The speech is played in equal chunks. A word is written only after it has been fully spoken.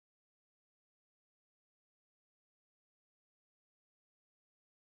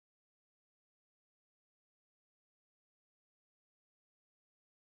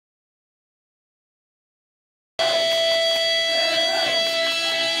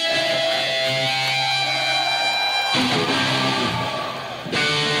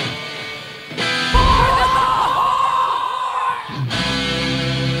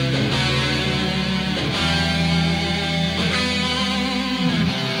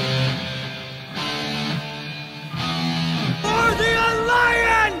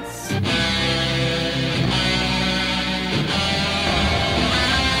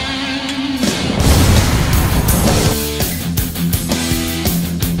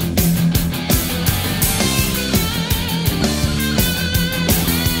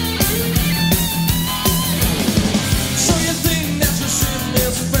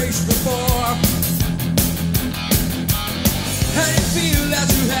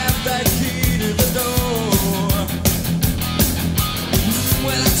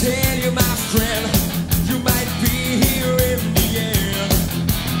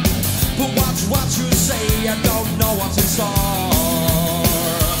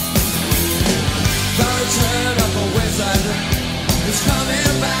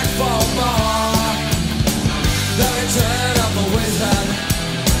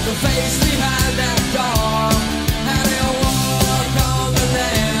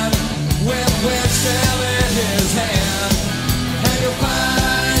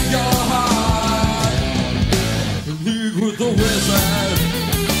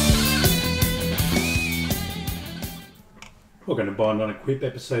Bond on Equip,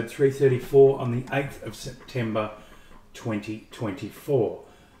 episode 334 on the 8th of September 2024.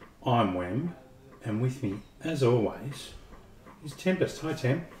 I'm Wem, and with me, as always, is Tempest. Hi,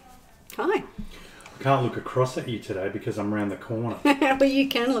 Tem. Hi. I can't look across at you today because I'm around the corner. Well, you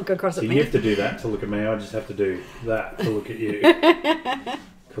can look across at me. So you have to do that to look at me. I just have to do that to look at you.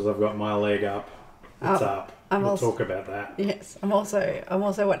 Because I've got my leg up. It's up. We'll talk about that. Yes, I'm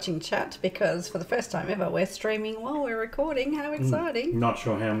also watching chat because for the first time ever we're streaming while we're recording. How exciting! Not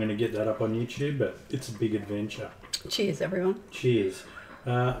sure how I'm going to get that up on YouTube, but it's a big adventure. Cheers, everyone. Cheers.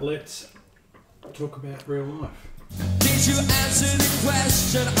 Let's talk about real life. Did you answer the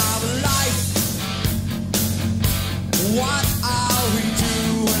question of life? What are we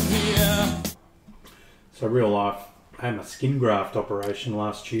doing here? So real life, I had my skin graft operation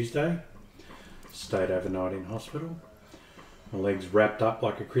last Tuesday. Stayed overnight in hospital. My leg's wrapped up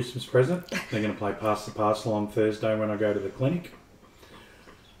like a Christmas present. They're going to play Pass the Parcel on Thursday when I go to the clinic.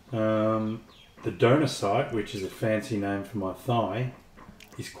 The donor site, which is a fancy name for my thigh,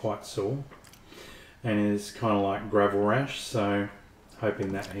 is quite sore and is kind of like gravel rash, so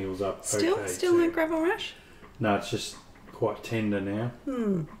hoping that heals up okay. Still no gravel rash? No, it's just quite tender now.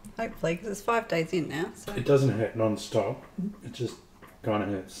 Hopefully, because it's 5 days in now. So. It doesn't hurt non-stop. It just kind of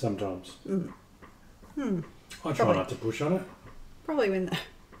hurts sometimes. I try not to push on it. Probably when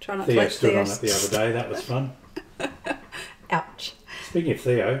try not Theo to stood on it the other day. That was fun. Ouch. Speaking of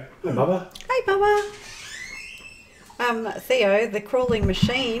Theo, hi Bubba. Hey Bubba. Theo, the crawling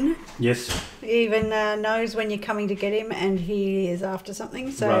machine. Yes. Even knows when you're coming to get him, and he is after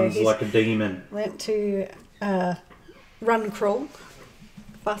something. So runs he's like a demon. learnt to run crawl,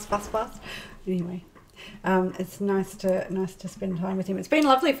 fast. Anyway. It's nice to spend time with him. It's been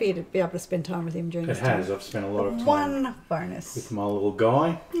lovely for you to be able to spend time with him during this time. It has. I've spent a lot of time One bonus. with my little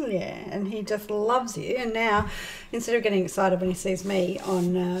guy. Yeah, and he just loves you. And now, instead of getting excited when he sees me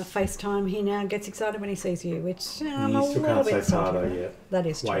on FaceTime, he now gets excited when he sees you, which I'm a still little can't bit say salty Pardo about. yet. That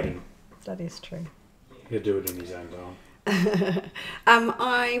is true. Waiting. That is true. He'll do it in his own time.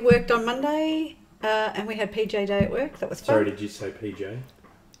 I worked on Monday, and we had PJ day at work. That was fun. Sorry, did you say PJ?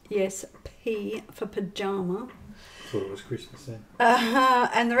 Yes, P for pajama. Thought it was Christmas then.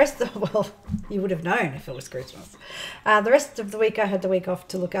 And the rest of well, you would have known if it was Christmas. The rest of the week I had the week off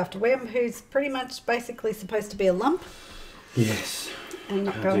to look after Wem, who's pretty much basically supposed to be a lump. Yes. And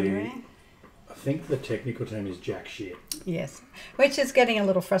not go anywhere. I think the technical term is jack shit. Yes, which is getting a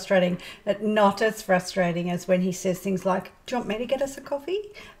little frustrating. But not as frustrating as when he says things like, "Do you want me to get us a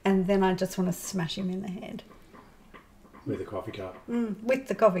coffee?" And then I just want to smash him in the head. With a coffee cup. With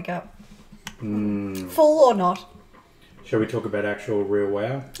the coffee cup. Full or not? Shall we talk about actual real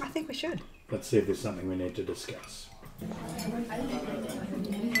wow? I think we should. Let's see if there's something we need to discuss.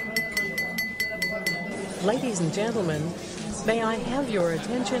 Ladies and gentlemen, may I have your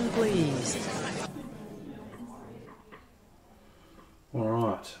attention, please? All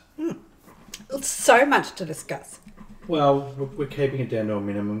right. So much to discuss. Well, we're keeping it down to a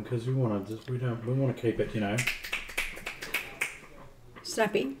minimum because we want to keep it,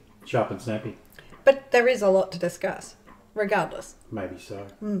 Snappy. sharp and snappy. But there is a lot to discuss, regardless. Maybe so.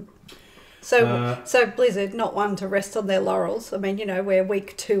 So Blizzard, not one to rest on their laurels. I mean, we're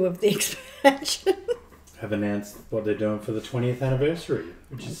week 2 of the expansion. Have announced what they're doing for the 20th anniversary,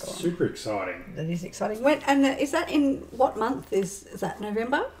 which is super exciting. That is exciting. Is that in what month? Is that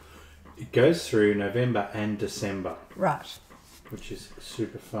November? It goes through November and December. Right. Which is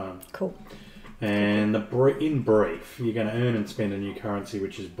super fun. Cool. And in brief, you're going to earn and spend a new currency,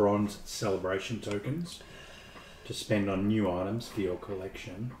 which is bronze celebration tokens, to spend on new items for your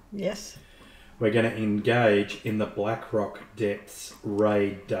collection. Yes. We're going to engage in the Blackrock Depths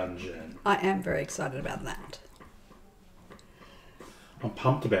raid dungeon. I am very excited about that. I'm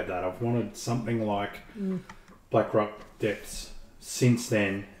pumped about that. I've wanted something like Blackrock Depths since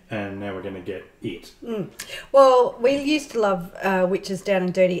then, and now we're going to get it. Well, we used to love Witches Down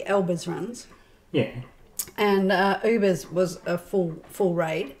and Dirty Elba's runs. Yeah. And Uber's was a full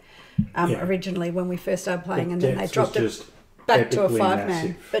raid originally when we first started playing, But and then they Depths dropped was it just back to a epically 5-man.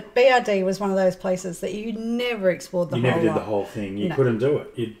 massive. But BRD was one of those places that you never explored the You whole never did lot. the whole thing. You No. couldn't do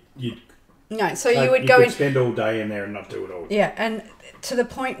it. No, so you would go could in. spend all day in there and not do it all. Yeah, and to the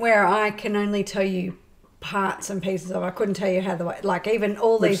point where I can only tell you parts and pieces of. I couldn't tell you how even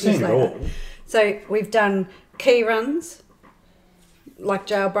all We've these years seen it later. all. So we've done key runs, like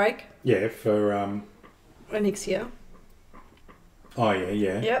Jailbreak, Yeah, for Onyxia. oh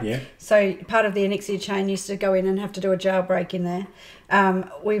yeah. Yep. Yeah. So part of the Onyxia chain used to go in and have to do a jailbreak in there.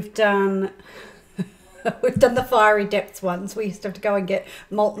 We've done the Fiery Depths ones. We used to have to go and get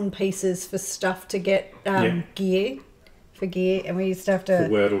molten pieces for stuff to get gear for gear, and we used to have For to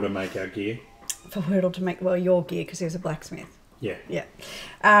Wordle to make our gear. for Wordle to make your gear because he was a blacksmith. Yeah. Yeah.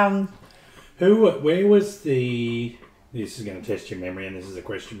 Where was the... This is going to test your memory, and this is a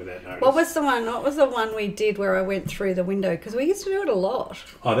question without notice. What was the one we did where I went through the window? Because we used to do it a lot.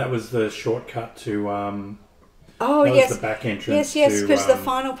 Oh, that was the shortcut to... Oh, that yes. was the back entrance Yes, to, because the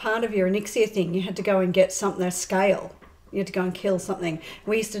final part of your Onyxia thing, you had to go and get something, a scale. You had to go and kill something.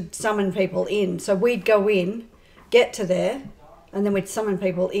 We used to summon people in. So we'd go in, get to there, and then we'd summon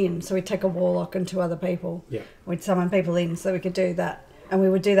people in. So we'd take a warlock and 2 other people. Yeah. We'd summon people in so we could do that. And we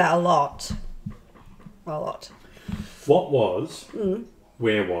would do that a lot. A lot. What was...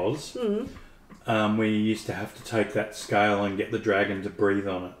 Where was... we used to have to take that scale and get the dragon to breathe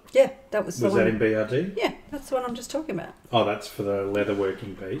on it. Yeah, that was the Was one. that in BRD? Yeah, that's the one I'm just talking about. Oh, that's for the leather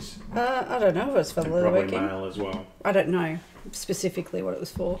working piece. I don't know if it was for the And leather probably working. mail as well. I don't know specifically what it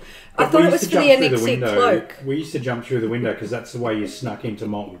was for. But I thought we it used was to for the jump through the Onyxia window. cloak. We used to jump through the window because that's the way you snuck into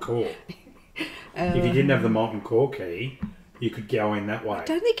Molten Core. If you didn't have the Molten Core key, you could go in that way. I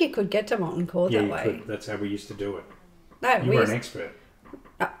don't think you could get to Molten Core Yeah, that you way. could. That's how we used to do it. No, You were an expert.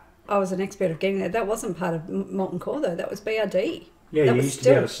 I was an expert of getting there. That wasn't part of Molten Core though. That was BRD. Yeah, that you was used to be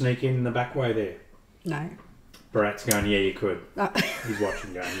able to sneak in the back way there. No. Barat's going, yeah, you could. No. He's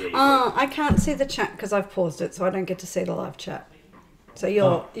watching going, yeah, you Oh, I can't see the chat because I've paused it, so I don't get to see the live chat. So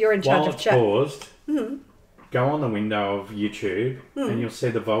you're in charge While of it's chat. paused, go on the window of YouTube and you'll see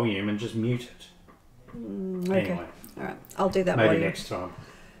the volume and just mute it. Okay. Anyway, All right. I'll do that. maybe while you- next time.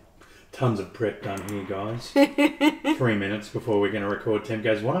 Tons of prep done here, guys. 3 minutes before we're going to record. Tim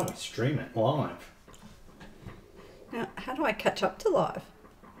goes, why don't we stream it live? Now, how do I catch up to live?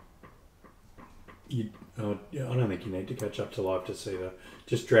 I don't think you need to catch up to live to see the...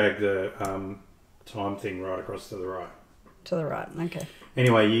 Just drag the time thing right across to the right. To the right. Okay.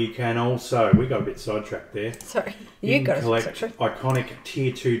 Anyway, you can also... We got a bit sidetracked there. Sorry. You You got can a collect section. iconic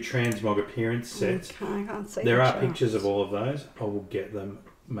Tier 2 transmog appearance sets. I can't see. There the are chat. pictures of all of those. I will get them,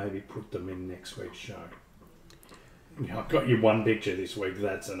 maybe put them in next week's show. Yeah, I've got you one picture this week.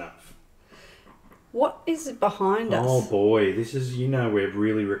 That's enough. What is behind us? Oh boy, this is, we're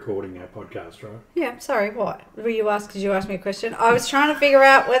really recording our podcast, right? Yeah, sorry, what? Were you asked because you asked me a question? I was trying to figure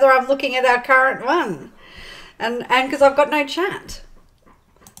out whether I'm looking at our current one. And because I've got no chat.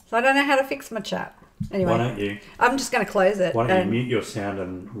 So I don't know how to fix my chat. Anyway. Why don't you? I'm just going to close it. Why don't you mute your sound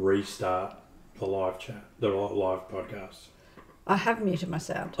and restart the live chat, the live podcast? I have muted my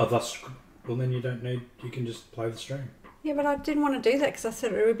sound. Oh, well then you don't need, you can just play the stream. Yeah, but I didn't want to do that because I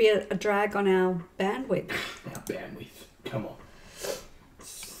said it would be a drag on our bandwidth. Our bandwidth, come on.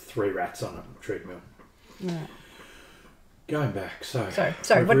 It's 3 rats on a treadmill. Right. Going back, so Sorry,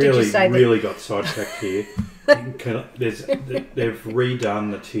 we've what did you say that- Really got sidetracked here. They've redone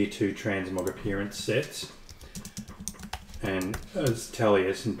the Tier 2 transmog appearance sets, and as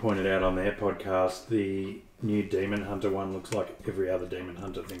Taliesin pointed out on their podcast, the new Demon Hunter one looks like every other Demon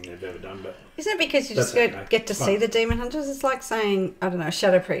Hunter thing they've ever done. But Isn't it because you just That's okay. get to It's see fun. the demon hunters? It's like saying, I don't know,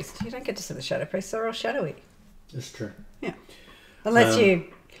 Shadow Priest. You don't get to see the Shadow Priests. They're all shadowy. it's true. Yeah. Unless you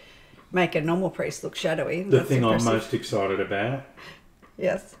make a normal priest look shadowy. The That's thing impressive. I'm most excited about: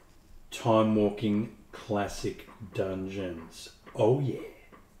 Yes. time walking classic dungeons. Oh yeah.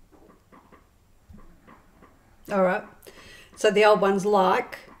 All right. So the old ones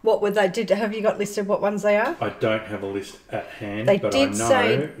like, what were they? Have you got listed what ones they are? I don't have a list at hand, They but did I know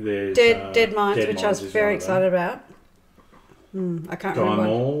say there's Dead Minds, which I was is very one of them. excited about. I can't remember.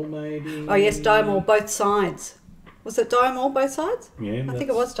 Diamol, maybe. Oh yes, Diamol, both sides. Was it Diamol, both sides? Yeah, I think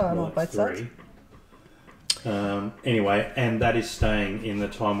it was Diamol, like both sides. 3. Anyway, and that is staying in the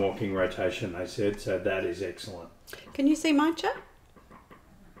time walking rotation, they said, so that is excellent. Can you see my chat?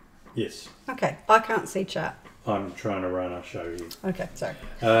 Yes, Okay, I can't see chat. I'm trying to run a show here. Okay, sorry.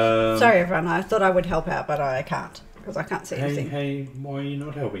 Um, Sorry everyone, I thought I would help out, but I can't. Because I can't see anything. Hey, why are you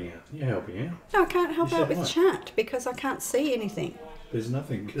not helping out? You're helping out. No, I can't help You out said with what? chat because I can't see anything. There's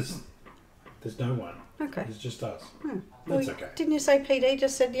nothing, because there's no one. Okay. It's just us. Well, That's okay. Didn't you say PD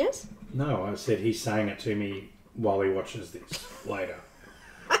just said yes? No, I said he's saying it to me while he watches this later.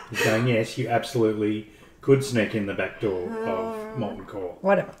 He's saying, yes, you absolutely could sneak in the back door of Molten Core.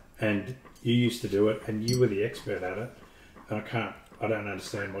 Whatever. And you used to do it, and you were the expert at it. And I don't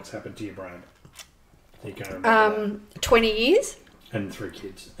understand what's happened to your brain. You can't remember that. 20 years? And 3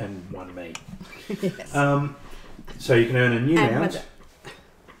 kids, and 1 me. Yes. So you can earn a new And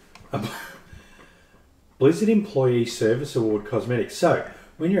mount. Blizzard Employee Service Award Cosmetics. So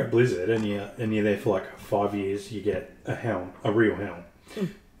when you're at Blizzard and you're there for like 5 years, you get a helm, a real helm.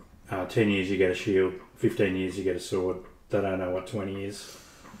 10 years you get a shield. 15 years you get a sword. They don't know what 20 is.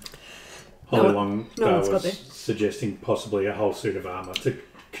 Holly Long one's got was this. suggesting possibly a whole suit of armour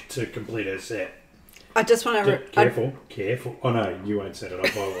to complete her set. I just want to... Careful. Oh no, you won't set it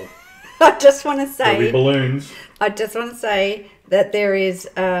up. I will. I just want to There'll be say... balloons. I just want to say that there is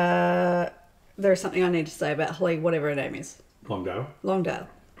something I need to say about Holly, whatever her name is. Longdale.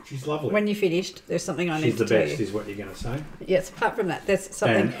 She's lovely. When you finished, there's something I need to tell you. She's the best, is what you're going to say. Yes, apart from that, there's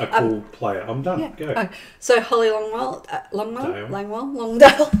something... And a cool player. I'm done. Yeah. Go. Oh, so Holly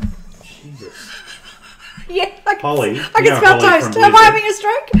Longdale. Jesus. Yeah, I Holly. can smell toast. Am I having a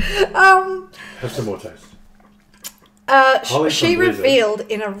stroke? Have some more toast. She revealed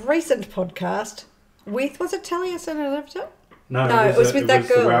in a recent podcast with, was it Taliesin and Elizabeth? No, it was with that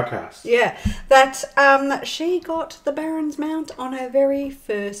girl. The Warcraft. Yeah, that she got the Baron's mount on her very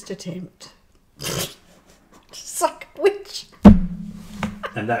first attempt. Suck a witch.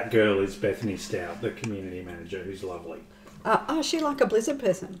 And that girl is Bethany Stout, the community manager, who's lovely. Is she like a Blizzard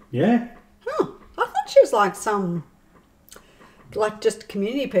person? Yeah. Oh, I thought she was like some, like just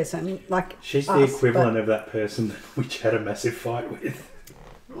community person. Like she's the equivalent of that person that we had a massive fight with.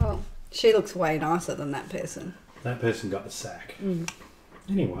 Well, she looks way nicer than that person. That person got the sack.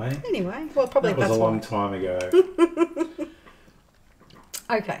 Anyway, well, probably that was that's a long time ago.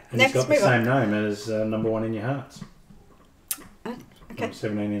 Okay, and next he's got the same name as number one in your hearts. Okay, Number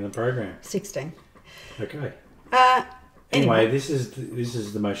 17 in the program. 16. Okay. Anyway, this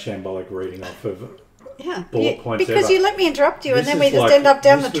is the most shambolic reading off of yeah, bullet points because ever. you let me interrupt you, This and then is we just end up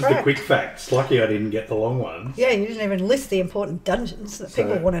down the This was track. the quick facts. Lucky I didn't get the long ones. Yeah, you didn't even list the important dungeons that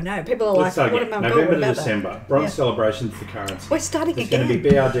people want to know. People are Let's like, start what again. am I November to about December. that? Bronze Celebration's the currency. We're starting There's again. going to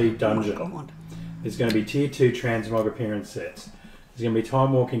be BRD Dungeon. Oh my God. There's going to be Tier 2 Transmog appearance sets. There's going to be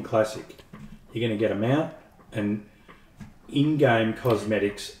Time Walking Classic. You're going to get a mount and in-game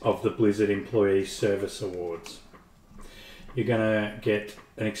cosmetics of the Blizzard Employee Service Awards. You're going to get...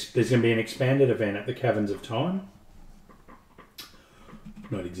 there's going to be an expanded event at the Caverns of Time.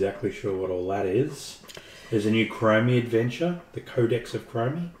 Not exactly sure what all that is. There's a new Chromie adventure, the Codex of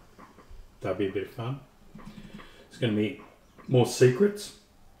Chromie. That'll be a bit of fun. There's going to be more secrets.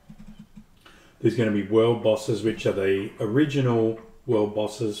 There's going to be world bosses, which are the original world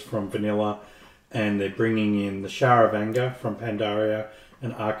bosses from Vanilla, and they're bringing in the Shah of Anger from Pandaria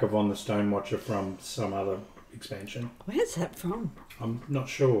and Archivon the Stonewatcher from some other expansion. Where's that from? I'm not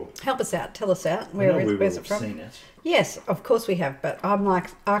sure. Help us out. Tell us out. I know we will Where's it have from? seen it. Yes, of course we have, but I'm like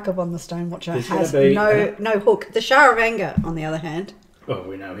Archivon the Stonewatcher There's has gonna be, no hook. The Shah of Anger, on the other hand. Oh,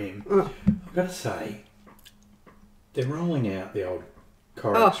 we know him. Oh. I've got to say, they're rolling out the old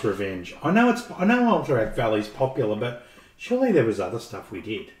Corrix Revenge. I know Alterac Valley's popular, but surely there was other stuff we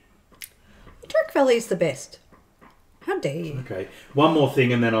did. Drake Valley's the best. How dare you? Okay, one more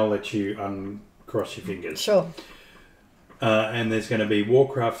thing, and then I'll let you uncross your fingers. Sure. And there's going to be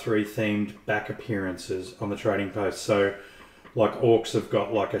Warcraft 3 themed back appearances on the trading post. So, like orcs have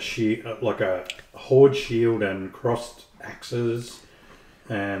got like a horde shield and crossed axes,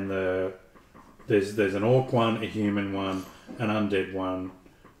 and there's an orc one, a human one, an undead one,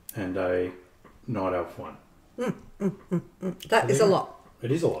 and a night elf one. That is a lot.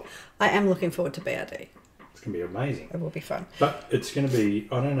 It is a lot. I am looking forward to BRD. It's going to be amazing. It will be fun. But it's going to be,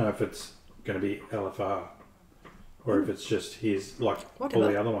 I don't know if it's going to be LFR or if it's just his, like all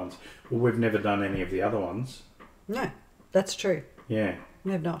the other ones. Well, we've never done any of the other ones. No, that's true. Yeah.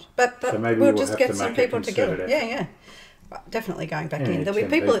 We have not. But so maybe we'll we'll just have get to some make a people together. concerted Yeah. Definitely going back Yeah, in. There'll be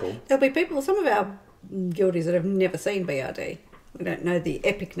 10 people. people. There'll be people. Some of our guildies that have never seen BRD. We don't know the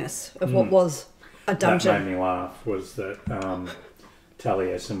epicness of what was a dungeon. That made me laugh was that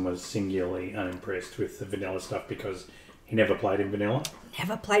Taliesin was singularly unimpressed with the vanilla stuff because he never played in vanilla.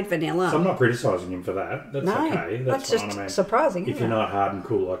 Never played vanilla. So I'm not criticising him for that. That's okay. That's fine. just I mean, surprising. If you're not hard and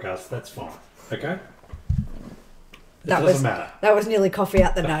cool like us, that's fine. Okay? It That doesn't matter. That was nearly coffee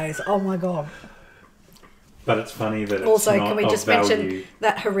out the nose. Oh my God. But it's funny that it's Also, not can we of just value. mention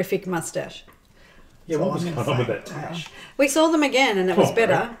that horrific mustache? Yeah, That's what all was I'm going gonna on with say. that tash? We saw them again and it was Oh,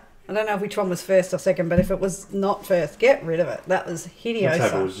 better. right. I don't know which one was first or second, but if it was not first, get rid of it. That was hideous.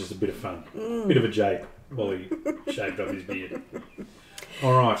 Let's have it was just a bit of fun. Bit of a jape while he shaved off his beard.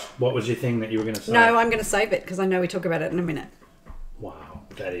 All right, what was your thing that you were going to say? No, I'm going to save it because I know we talk about it in a minute. Wow,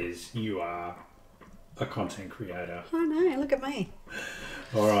 you are a content creator. I know, look at me.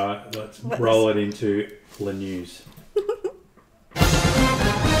 All right, let's roll it into the news.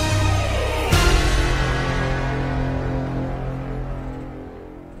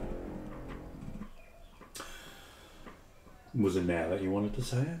 Was it now that you wanted to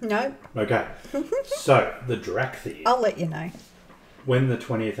say it? No, Okay, so the Drakthir. I'll let you know. when the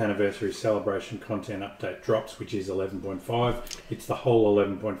 20th anniversary celebration content update drops, which is 11.5, it's the whole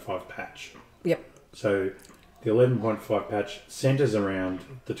 11.5 patch. Yep. So the 11.5 patch centres around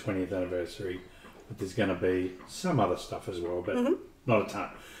the 20th anniversary, but there's going to be some other stuff as well, but not a ton.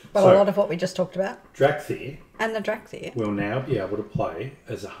 But So a lot of what we just talked about. Drakthir And the Drakthir. will now be able to play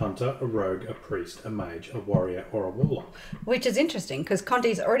as a hunter, a rogue, a priest, a mage, a warrior, or a warlock. Which is interesting because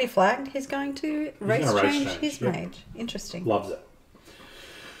Conti's already flagged he's going to race gonna race change change, his yep. mage. Interesting. Loves it.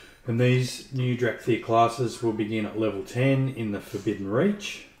 And these new Drakthir classes will begin at level 10 in the Forbidden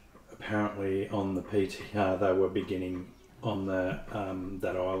Reach. Apparently on the PTR they were beginning on the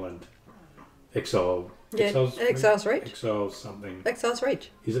that island. Exile. Yeah, Exile's Reach. Exile's something. Exile's Reach.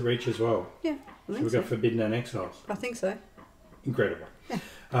 Is it Reach as well? Yeah, I So think we've got Forbidden and Exiles. I think so. Incredible.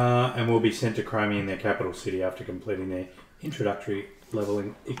 Yeah. And will be sent to Chromie in their capital city after completing their introductory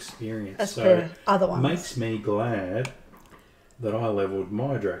leveling experience. As so per other ones. makes me glad that I leveled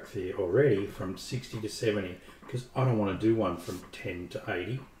my Drakthir already from 60 to 70 because I don't want to do one from 10 to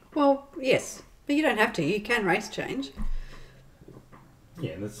 80. Well, yes. But you don't have to. You can race change.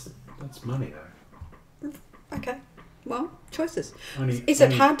 Yeah, that's money though. Okay. Well, choices. Only- Is it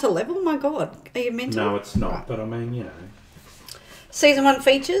only- hard to level? My God. Are you mental? No, it's not. Right. But I mean, you know, Season 1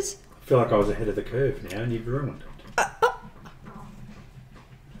 features. I feel like I was ahead of the curve now and you've ruined it.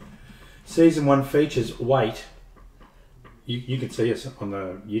 Season 1 features weight. You can see us on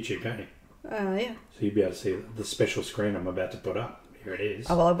the YouTube, can't you? Yeah. So you'll be able to see the special screen I'm about to put up. Here it is.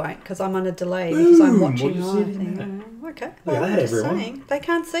 Oh, well, I won't because I'm on a delay because I'm Boom, watching what you live. see in thing. Okay. Look Well, at I'm that, just everyone. saying. They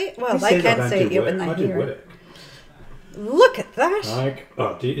can't see it. Well, Who they says I can don't see do it work? when I they do hear it. work. Look at that. Like,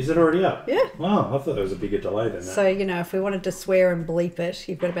 oh, is it already up? Yeah. Wow, I thought there was a bigger delay than that. So, you know, if we wanted to swear and bleep it,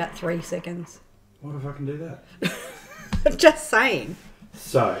 you've got about 3 seconds. What if I can do that? Just saying.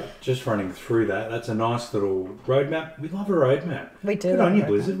 So, just running through that, that's a nice little roadmap. We love a roadmap. We do Good love on a you, roadmap.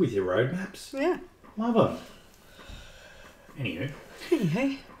 Blizzard, with your roadmaps. Yeah. Love them. Anywho.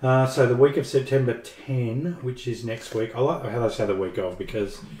 Anyway. So the week of September 10, which is next week, I like how they say the week of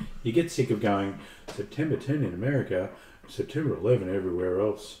because you get sick of going September 10 in America, September 11 everywhere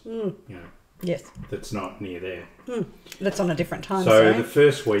else. You know, Yes. that's not near there. That's on a different time So zone. the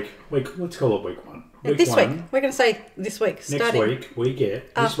first week, let's call it week 1. Yeah, Week this 1, week. We're going to say this week. next Starting week, we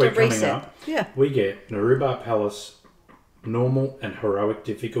get, this after week coming reset. up, Yeah. we get Naruba Palace normal and heroic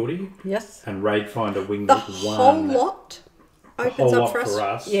difficulty Yes. and Raid Finder Wing The 1. whole lot opens whole up lot for us. for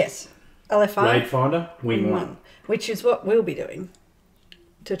us. Yes. LFI. Raid Finder Wing 1. Which is what we'll be doing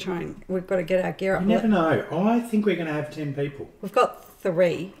to try and... We've got to get our gear up. You never know. I think we're going to have 10 people. We've got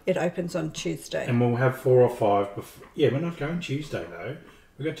 3. It opens on Tuesday. And we'll have 4 or 5 before. Yeah, we're not going Tuesday though.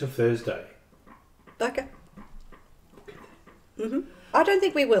 We've got till Thursday. Okay. I don't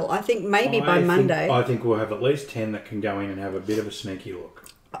think we will. I think maybe by Monday. I think we'll have at least 10 that can go in and have a bit of a sneaky look.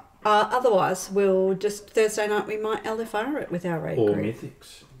 Otherwise, we'll just... Thursday night, we might LFR it with our raid Or group.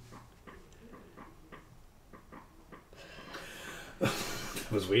 Mythics.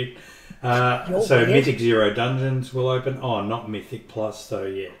 That was weird. You're So weird. Mythic Zero Dungeons will open. Oh, not Mythic Plus though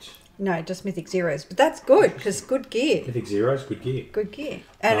yet. No, just Mythic Zeros. But that's good, because good gear. Mythic Zero's good gear. Good gear.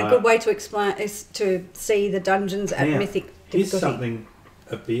 And a good way to explain is to see the dungeons at Now, Mythic here's difficulty. something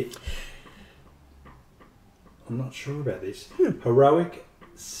a bit... I'm not sure about this. Heroic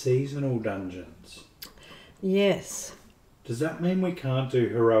seasonal dungeons. Yes, Does that mean we can't do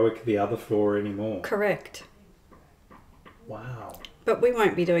heroic the other 4 anymore? correct. Wow. But we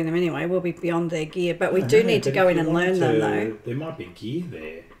won't be doing them anyway. We'll be beyond their gear. But we I do know, need to but go if in you and want learn them, to- though. There might be gear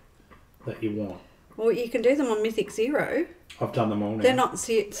there that you want. Well, you can do them on Mythic Zero. I've done them all now. They're not...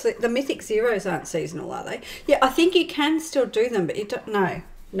 the Mythic Zeros aren't seasonal, are they? Yeah, I think you can still do them, but you don't... No.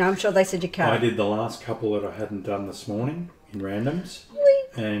 No, I'm sure they said you I can't. did the last couple that I hadn't done this morning in randoms.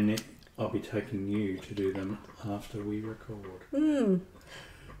 And I'll be taking you to do them after we record.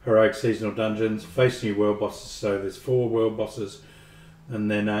 Heroic seasonal dungeons, face new world bosses. So there's 4 world bosses. And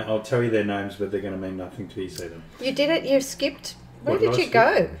then I'll tell you their names, but they're going to mean nothing till you see them. You did it? You skipped? Where What, did did I you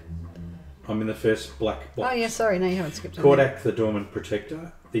go? I'm in the first black box. Oh, yeah, sorry. No, you haven't skipped. on that. Kordak the Dormant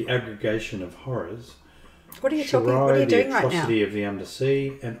Protector, the Aggregation of Horrors, What are you talking? What are Shirai you the doing right now? Atrocity of the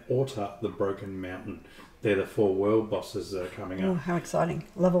Undersea, and Orta the Broken Mountain. They're the 4 world bosses that are coming Oh, up. how exciting.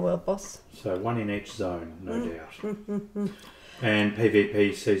 Love a world boss. So 1 in each zone, no doubt. And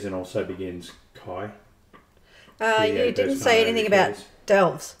PvP season also begins, Kai. You didn't say anything about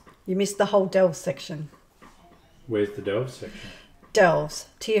delves. You missed the whole delves section. Where's the Delve section? Delves,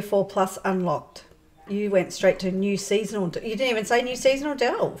 tier 4 plus unlocked. You went straight to new seasonal. You didn't even say new seasonal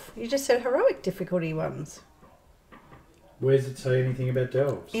delve. You just said heroic difficulty ones. Where does it say anything about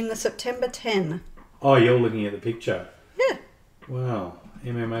Delves? In the September 10. Oh, you're looking at the picture. Yeah. Wow.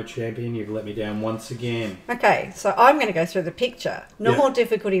 MMO champion, you've let me down once again. Okay, so I'm going to go through the picture. Normal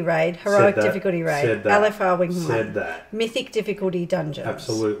difficulty raid, heroic difficulty raid, LFR wing 1. Said that. Mythic difficulty dungeons.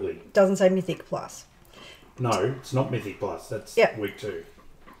 Absolutely. Doesn't say mythic plus. No, it's not Mythic Plus. That's week 2.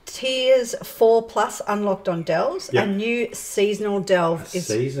 Tiers 4 plus unlocked on delves. Yep. A new seasonal delve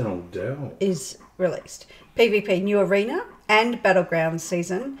seasonal delve is released. PvP new arena and battlegrounds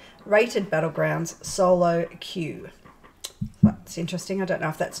season. Rated battlegrounds solo queue. That's interesting. I don't know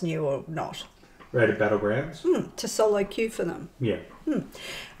if that's new or not. Rated battlegrounds? To solo queue for them. Yeah.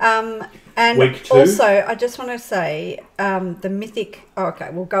 And week 2? Also, I just want to say the mythic... Oh, okay,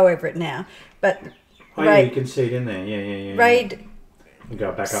 we'll go over it now. But yeah, you can see it in there. Yeah. Raid... I'll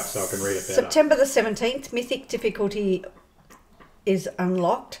go back up so I can read it better. September the 17th, mythic difficulty is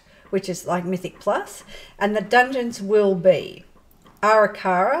unlocked, which is like Mythic Plus. And the dungeons will be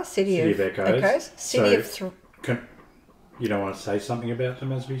Arakara, City of Echoes. City of... You don't want to say something about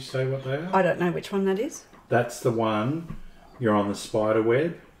them as we say what they are? I don't know which one that is. That's the one, you're on the spider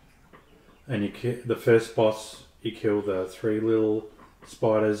web, and the first boss, you kill the 3 little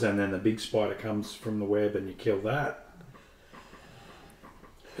spiders, and then the big spider comes from the web and you kill that.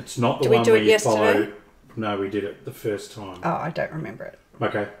 It's not the one where you follow... No, we did it the first time. Oh, I don't remember it.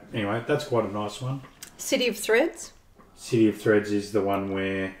 Okay, anyway, that's quite a nice one. City of Threads. City of Threads is the one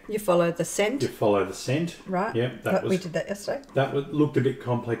where... You follow the scent. Right. Yep, we did that yesterday. That looked a bit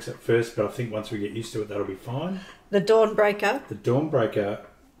complex at first, but I think once we get used to it, that'll be fine. The Dawnbreaker. The Dawnbreaker,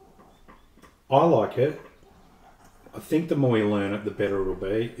 I like it. I think the more you learn it, the better it'll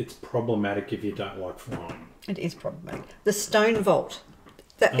be. It's problematic if you don't like flying. It is problematic. The Stone Vault.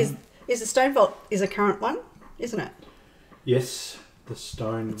 That is the Stone Vault is a current one, isn't it? Yes. The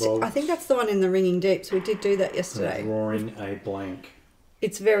Stone Vault. I think that's the one in the Ringing Deeps. We did do that yesterday. Drawing a blank.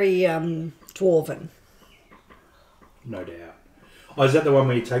 It's very dwarven. No doubt. Oh, is that the one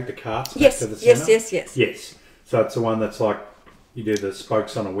where you take the carts back yes, to the centre? Yes. So it's the one that's like, you do the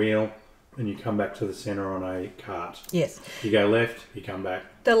spokes on a wheel and you come back to the centre on a cart. Yes. You go left, you come back.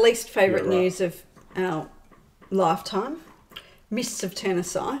 The least favourite news of our lifetime. Mists of Turner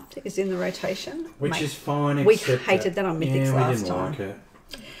Scythe is in the rotation. Which is fine. We hated that on Mythics last time. Like it.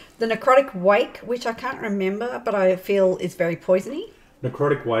 The Necrotic Wake, which I can't remember, but I feel is very poisony.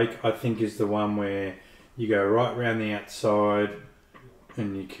 Necrotic Wake, I think, is the one where you go right round the outside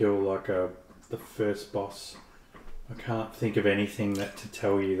and you kill like the first boss. I can't think of anything to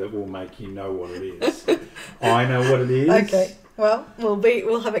tell you that will make you know what it is. I know what it is. Okay. Well,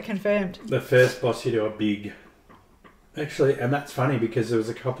 we'll have it confirmed. The first boss, you do a big... Actually, and that's funny because there was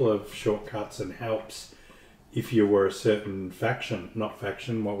a couple of shortcuts and helps if you were a certain faction. Not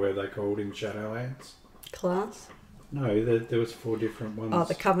faction, what were they called in Shadowlands? Class? No, there was 4 different ones. Oh,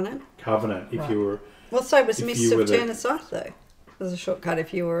 the Covenant? Covenant, if you were... Well, so was Mists of Turner Scythe, though. There's a shortcut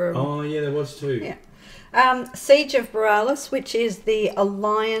if you were... Oh, yeah, there was too. Yeah. Siege of Borealis, which is the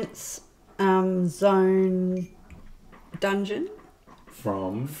Alliance Zone dungeon.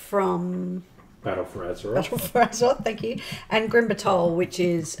 From... Battle for Azeroth. Battle for Azeroth, thank you. And Grim Batol, which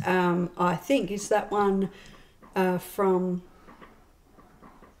is, I think, is that one from,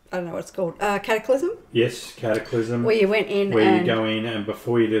 I don't know what it's called, Cataclysm? Yes, Cataclysm. Where you went in Where you go in and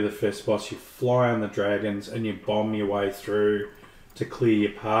before you do the first boss, you fly on the dragons and you bomb your way through to clear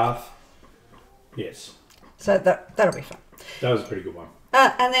your path. Yes. So that'll be fun. That was a pretty good one.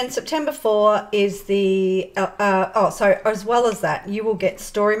 And then September 4 is the, so as well as that, you will get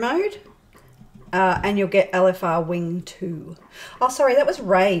story mode. And you'll get LFR Wing 2. Oh, sorry, that was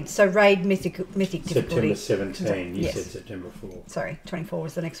Raid. So Raid Mythic difficulty. September 17. You said September 4. Sorry, 24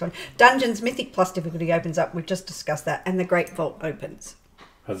 was the next one. Dungeons Mythic Plus difficulty opens up. We've just discussed that. And the Great Vault opens.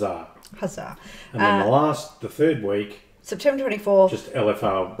 Huzzah. And then the third week... September 24. Just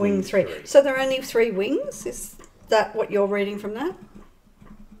LFR Wing 3. So there are only 3 wings? Is that what you're reading from that?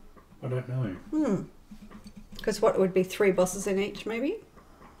 I don't know. Because what would be 3 bosses in each, maybe?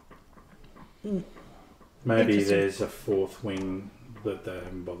 Maybe there's a 4th wing that they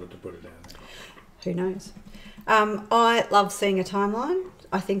haven't bothered to put it down there. Who knows? I love seeing a timeline.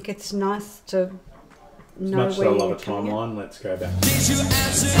 I think it's nice to know as much where as I you're love a timeline, let's go back.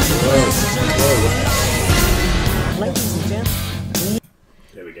 Ladies and gentlemen.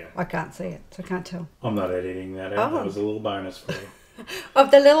 There we go. I can't see it, so I can't tell. I'm not editing that out. Oh. That was a little bonus for you. Of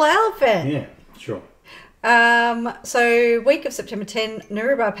the little elephant. Yeah, sure. So week of September 10,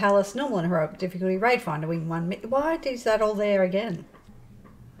 Narubar Palace, normal and heroic difficulty, Raid Finder Wing 1. Why is that all there again?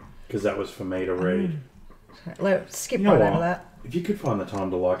 Because that was for me to read. Let's skip You know right what? over that. If you could find the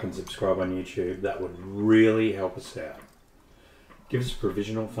time to like and subscribe on YouTube, that would really help us out. Give us a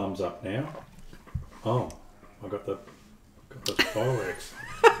provisional thumbs up now. Oh, I got the got those fireworks.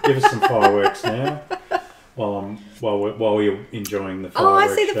 Give us some fireworks now. While you're enjoying the Oh,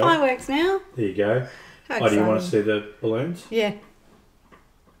 fireworks I see the show. fireworks now. There you go. How Oh, do you want to exciting. see the balloons? Yeah.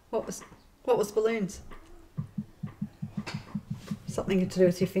 What was balloons? Something to do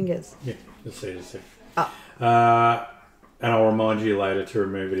with your fingers. Yeah, you'll see in a sec. Oh. And I'll remind you later to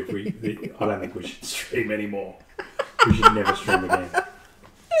remove it if I don't think we should stream anymore. We should never stream again.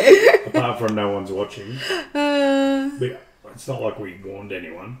 Apart from no one's watching. It's not like we warned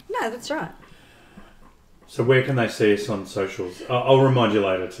anyone. No, that's right. So where can they see us on socials? I'll remind you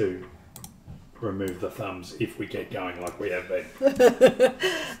later to remove the thumbs if we get going like we have been.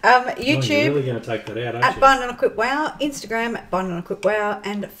 YouTube. You're really going to take that out, aren't At you? Bind on a Quick Wow, Instagram at Bind on a Quick Wow,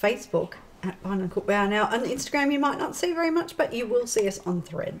 and Facebook at Bind on a Quick Wow. Now, on Instagram, you might not see very much, but you will see us on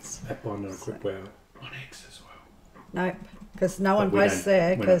Threads. At Bind on a Quick Wow on X as well. Nope, because no one But posts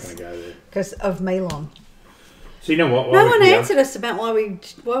there We're not going to go there. because of Melon. So you know what? No one answered us about why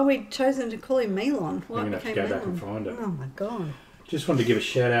we'd chosen to call him Melon. Why We're it gonna have to became go back Melon. and find it. Oh my god. Just wanted to give a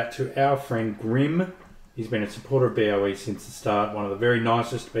shout out to our friend Grim. He's been a supporter of BOE since the start. One of the very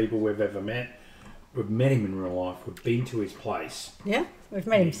nicest people we've ever met. We've met him in real life. We've been to his place. Yeah, we've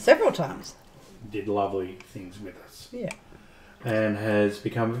met him several times. Did lovely things with us. Yeah. And has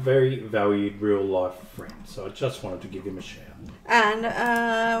become a very valued real life friend. So I just wanted to give him a shout.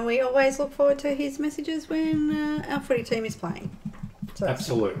 And we always look forward to his messages when our footy team is playing. So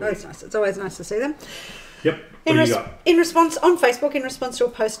Absolutely. That's nice. It's always nice to see them. Yep. What do you got? In response on Facebook, in response to a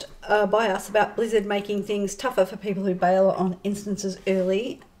post by us about Blizzard making things tougher for people who bail on instances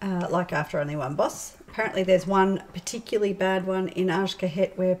early, like after only one boss. Apparently, there's one particularly bad one in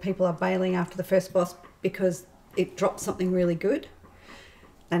Ashkahet where people are bailing after the first boss because it dropped something really good.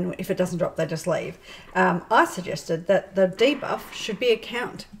 And if it doesn't drop, they just leave. I suggested that the debuff should be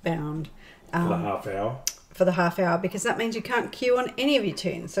account bound. For the half hour. For the half hour, because that means you can't queue on any of your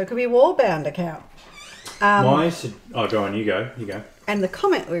tunes. So it could be a wall bound account. Go on, you go. And the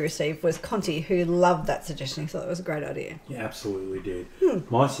comment we received was Conti, who loved that suggestion. He thought it was a great idea. You absolutely did.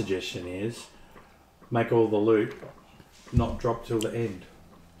 My suggestion is make all the loot not drop till the end.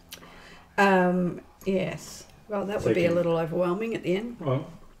 Yes. Well, that So would be a can- little overwhelming at the end. Well,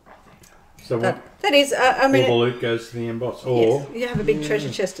 so what? That is, I All mean, the loot goes to the end boss. Or yes, you have a big treasure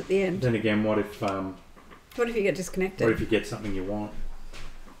chest at the end. then again, what if What if you get disconnected? you get something you want?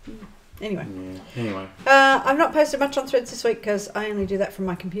 Anyway. Yeah. Anyway, I've not posted much on Threads this week because I only do that from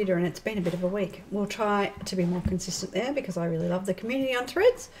my computer and it's been a bit of a week. We'll try to be more consistent there because I really love the community on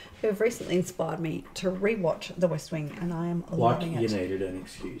Threads who have recently inspired me to rewatch The West Wing and I am like loving you it. needed an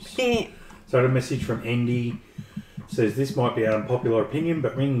excuse. Yeah. So I had a message from Andy. Says this might be an unpopular opinion,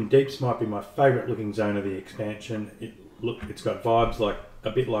 but Ringing Deeps might be my favourite looking zone of the expansion. It's got vibes like a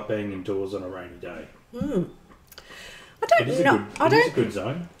bit like being indoors on a rainy day. I It is don't a good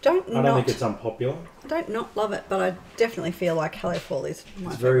zone. I don't think it's unpopular. I don't not love it, but I definitely feel like Hellowfall is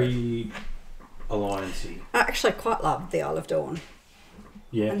my It's favourite. very alliancey. I actually quite love the Isle of Dawn,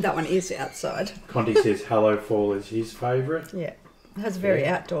 Yeah. and that one is outside. Conti says Hellowfall is his favourite. Yeah, it has a very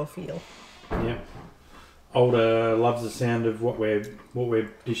Yeah. outdoor feel. Yeah. Older loves the sound of what we're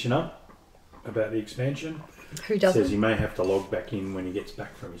dishing up about the expansion. Who Says doesn't? he may have to log back in when he gets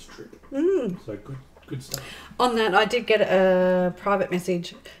back from his trip. So good stuff. On that, I did get a private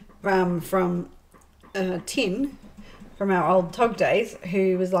message from Tin from our old Tog days,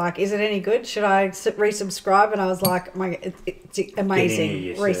 who was like, "Is it any good? Should I resubscribe?" And I was like, it's amazing. Get in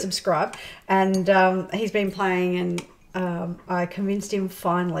here, Resubscribe." And he's been playing, and I convinced him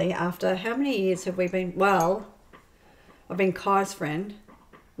finally. After how many years have we been? Well, I've been Kai's friend.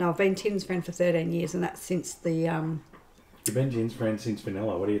 No, I've been Tin's friend for 13 years, and that's since the You've been Jin's friend since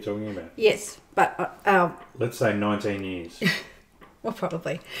Vanilla. What are you talking about? yes, but Let's say 19 years. well,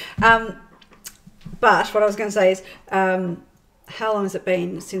 probably. But what I was going to say is, how long has it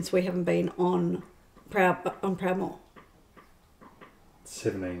been since we haven't been on Proudmoore?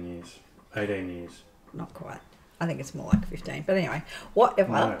 17 years. 18 years. Not quite. I think it's more like 15. But anyway,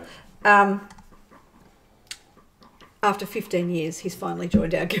 whatever. No. After 15 years, he's finally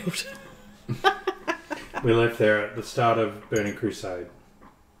joined our guild. We left there at the start of Burning Crusade.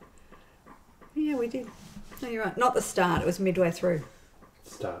 Yeah, we did. No, you're right. Not the start. It was midway through.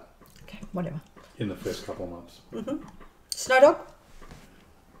 Start. Okay, whatever. In the first couple of months. Snowdog?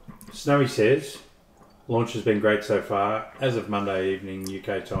 Snowy says, launch has been great so far. As of Monday evening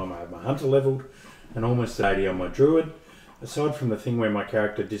UK time, I have my hunter levelled and almost at 80 on my druid. Aside from the thing where my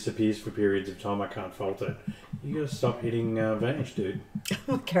character disappears for periods of time, I can't fault it. You gotta stop hitting vanish, dude.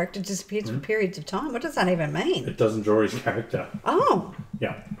 My character disappears for periods of time. What does that even mean? It doesn't draw his character. Oh,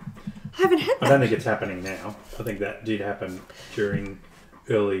 Yeah. I haven't had that. I don't think it's happening now. I think that did happen during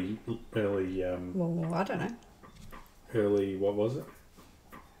early. Well, I don't know. Early. What was it?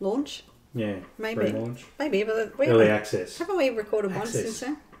 Launch? Yeah. Maybe. Pre-launch. Maybe, but Early access. haven't we recorded one Access. since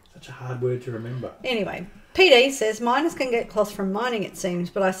then? Such a hard word to remember. Anyway, PD says miners can get cloth from mining, it seems,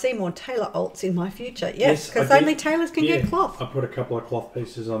 but I see more tailor alts in my future. Yes, because I only did. tailors can Yeah, get cloth. I put a couple of cloth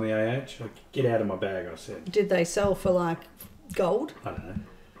pieces on the AH. Like, get out of my bag, I said. Did they sell for like gold? I don't know.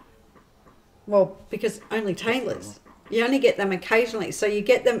 Well, because only tailors. You only get them occasionally, so you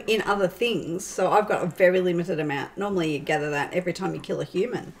get them in other things. So I've got a very limited amount. Normally you gather that every time you kill a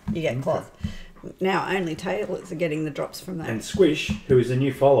human, you get cloth. Now only tailors are getting the drops from that. And Squish, who is a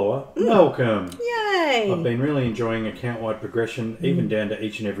new follower, welcome. Yay! I've been really enjoying account-wide progression, even down to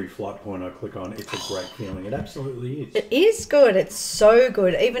each and every flight point I click on. It's a great feeling. It absolutely is. It is good. It's so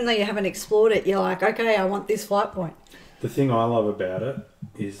good. Even though you haven't explored it, you're like, okay, I want this flight point. The thing I love about it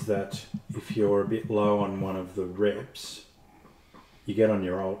is that if you're a bit low on one of the reps, you get on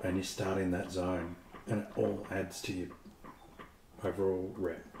your ult and you start in that zone, and it all adds to your overall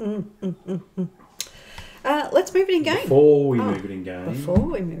rep. Let's move it in game. Before we move it in game,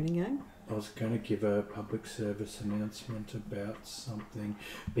 I I was going to give a public service announcement about something.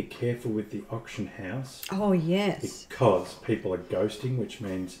 Be careful with the auction house. Oh, yes. Because people are ghosting, which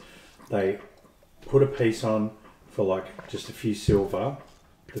means they put a piece on for like just a few silver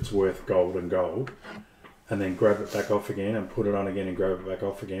that's worth gold, and then grab it back off again and put it on again and grab it back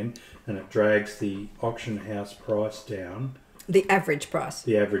off again, and it drags the auction house price down. The average price.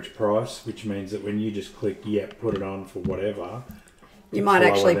 The average price, which means that when you just click, put it on for whatever, You might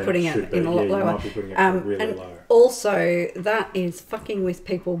actually than putting it it should in be. a lot Yeah, lower. you might be putting it really and low. also, that is fucking with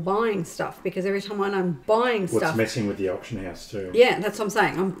people buying stuff, because every time I'm buying What's stuff, messing with the auction house too? yeah, that's what I'm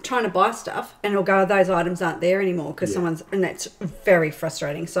saying. I'm trying to buy stuff, and it'll go, those items aren't there anymore because Yeah. and that's very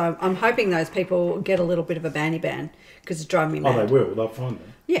frustrating. So I'm hoping those people get a little bit of a banny ban because it's driving me mad. Oh, they will. They'll find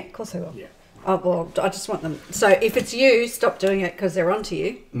them. Yeah, of course they will. Yeah. Oh, well, I just want them. So if it's you, stop doing it because they're onto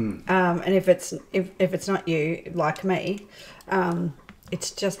you. And if it's not you, like me,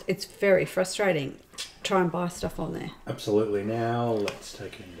 it's very frustrating. Try and buy stuff on there. Absolutely. Now let's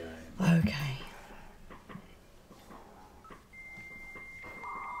take it in game. Okay.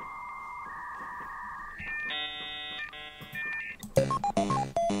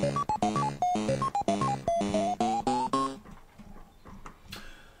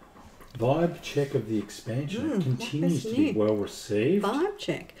 Vibe check of the expansion continues what's to be new? well received. Vibe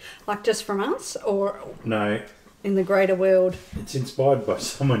check. Like just from us or No, in the greater world? it's inspired by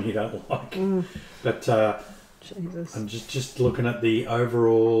someone you don't like. But Jesus. I'm just looking at the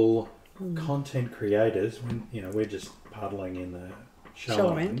overall content creators. When we're just puddling in the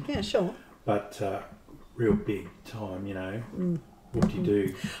shallow end. Yeah, sure. But real big time. What do you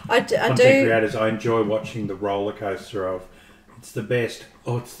do? I Content do. creators. I enjoy watching the roller coaster of. It's the best.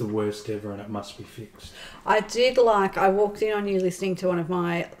 Oh, it's the worst ever, and it must be fixed. I walked in on you listening to one of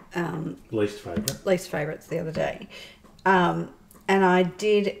my Least favourite. least favourites the other day. And I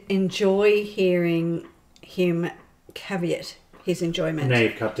did enjoy hearing him caveat his enjoyment. Now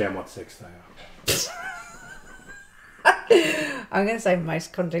you've cut down what sex they are. I'm going to say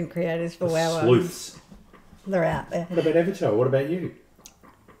most content creators for WoW. Sleuths. They're out there. What about Avatar? What about you?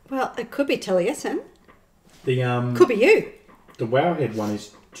 Well, it could be Taliesin. The Could be you. the Wowhead one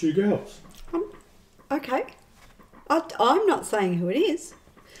is 2 girls. Okay. I'm not saying who it is.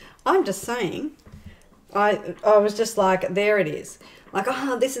 I'm just saying, I was just like, there it is. Like,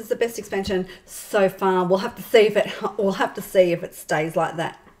 this is the best expansion so far. We'll have to see if it stays like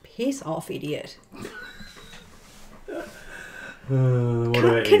that. Piss off, idiot. What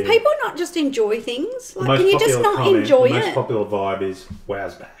about Can you? people not just enjoy things? The Like, most can you just popular not comment, enjoy the it? most popular vibe is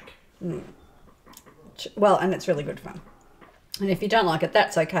Wow's back. Well, and it's really good fun. And if you don't like it,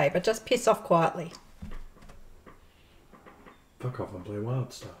 that's okay. But just piss off quietly. Fuck off and play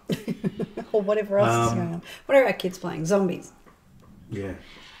Wild Star. Or whatever else is going on. What are our kids playing? Zombies. Yeah.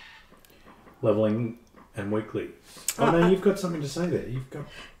 Leveling and weekly. Oh, no, you've got something to say there. You've got...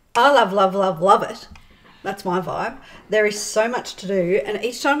 I love it. That's my vibe. There is so much to do, and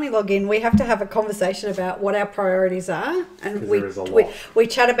each time we log in, we have to have a conversation about what our priorities are, and there is a lot. we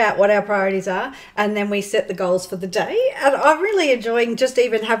chat about what our priorities are, and then we set the goals for the day. And I'm really enjoying just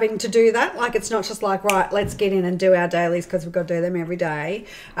even having to do that. Like, it's not just like, right, let's get in and do our dailies because we've got to do them every day.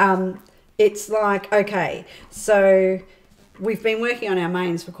 It's like, okay, so we've been working on our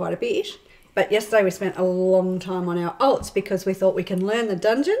mains for quite a bit, but yesterday we spent a long time on our alts because we thought we can learn the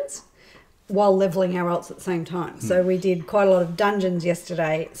dungeons. while leveling our alts at the same time. So we did quite a lot of dungeons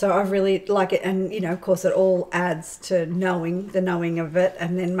yesterday. So I really like it. And, of course, it all adds to the knowing of it,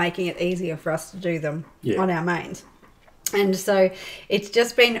 and then making it easier for us to do them on our mains. And so it's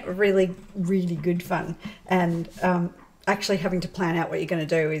just been really, really good fun. And actually having to plan out what you're going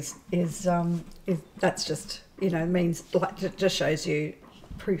to do is that's just, means, like, it just shows you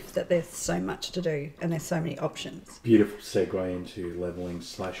proof that there's so much to do and there's so many options. Beautiful segue into leveling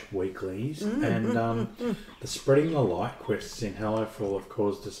 / weeklies. And the spreading the light quests in Hallowfall have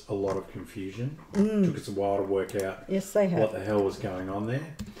caused us a lot of confusion. Took us a while to work out what the hell was going on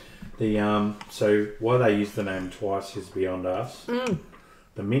there. So why they use the name twice is beyond us.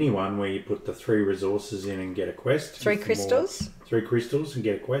 The mini one where you put the 3 resources in and get a quest. 3 crystals. 3 crystals and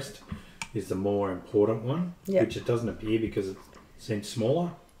get a quest is the more important one, which it doesn't appear because it seems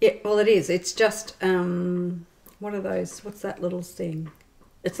smaller. Yeah, well, it is. It's just what are those? What's that little thing?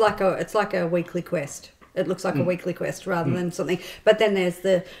 It's like a weekly quest. It looks like a weekly quest rather than something. But then there's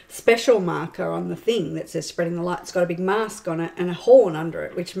the special marker on the thing that says spreading the light. It's got a big mask on it and a horn under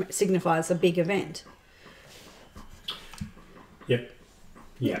it, which signifies a big event. Yep.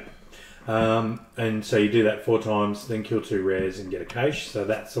 And so you do that 4 times, then kill 2 rares and get a cache. So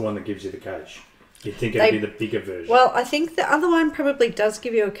that's the one that gives you the cache. You'd think it'd be the bigger version. Well, I think the other one probably does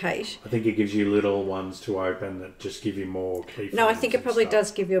give you a cache. I think it gives you little ones to open that just give you more keyframes. No, I think it probably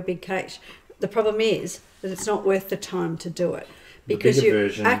does give you a big cache. The problem is that it's not worth the time to do it. Because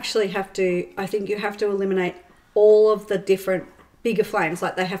you actually have to, I think you have to eliminate all of the different bigger flames.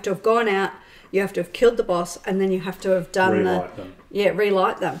 Like they have to have gone out, you have to have killed the boss, and then you have to have done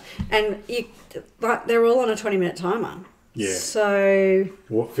relight them. And they're all on a 20-minute timer. Yeah. So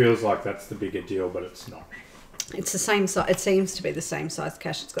what feels like that's the bigger deal, but it's not. It's the same size. It seems to be the same size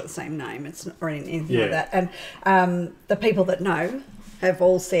cache. It's got the same name. It's not or anything like that. And the people that know have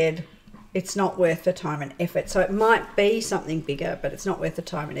all said it's not worth the time and effort. So it might be something bigger, but it's not worth the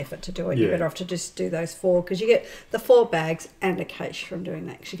time and effort to do it. You're better off to just do those 4 because you get the 4 bags and a cache from doing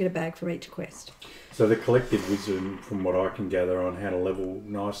that. Because you get a bag from each quest. So the collective wisdom, from what I can gather on how to level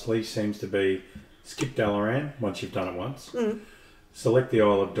nicely, seems to be skip Dalaran once you've done it once. Select the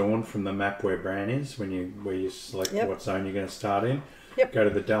Isle of Dawn from the map where Bran is where you select what zone you're going to start in. Go to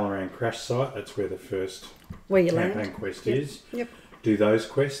the Dalaran crash site. That's where the first campaign quest is. Do those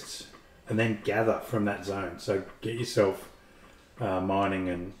quests and then gather from that zone. So get yourself mining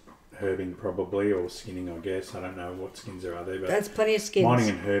and herbing probably, or skinning, I guess. I don't know what skins there are there, but that's plenty of skins. Mining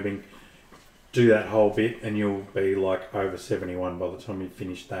and herbing. Do that whole bit and you'll be like over 71 by the time you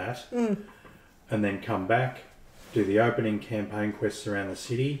finish that. And then come back, do the opening campaign quests around the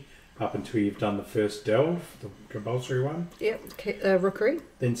city up until you've done the first delve, the compulsory one. Rookery.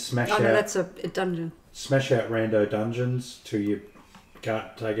 Then smash out... no, that's a dungeon. Smash out rando dungeons till you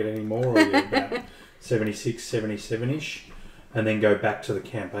can't take it anymore, or you're about 76, 77-ish. And then go back to the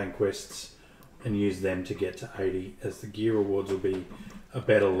campaign quests and use them to get to 80, as the gear rewards will be a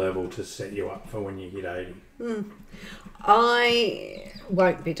better level to set you up for when you hit 80. I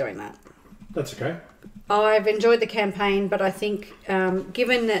won't be doing that. That's okay. I've enjoyed the campaign, but I think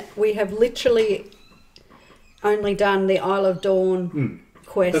given that we have literally only done the Isle of Dawn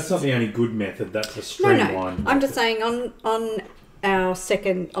quest... That's not the only good method. That's a streamlined method. I'm just saying on our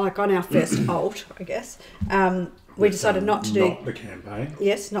second, like on our first alt, I guess, we decided not to do... Not the campaign.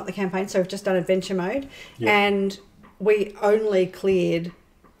 Yes, not the campaign. So we've just done adventure mode. And we only cleared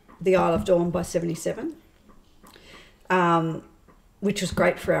the Isle of Dawn by 77, which was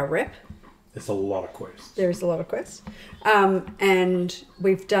great for our rep. There's a lot of quests. There is a lot of quests. And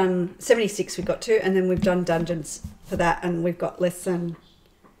we've done 76 we got to, and then we've done dungeons for that, and we've got less than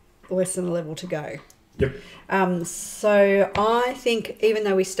a level to go. Yep. So I think even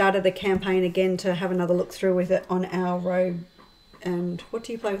though we started the campaign again to have another look through with it on our rogue, and what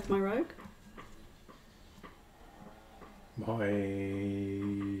do you play with my rogue? My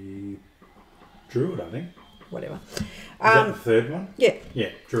druid, I think. Whatever. Is that the third one? Yeah. Yeah,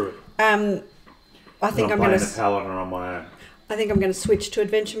 druid. I think I'm playing going the paladin on my own. I think I'm going to switch to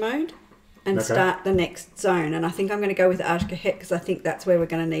adventure mode and start the next zone. And I think I'm going to go with Ashkahet because I think that's where we're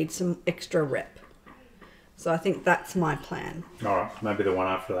going to need some extra rep. So I think that's my plan. All right, maybe the one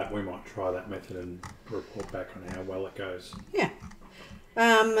after that we might try that method and report back on how well it goes. Yeah.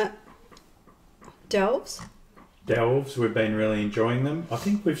 Delves? Delves, we've been really enjoying them. I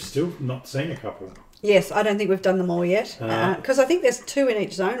think we've still not seen a couple. Yes, I don't think we've done them all yet. Because I think there's 2 in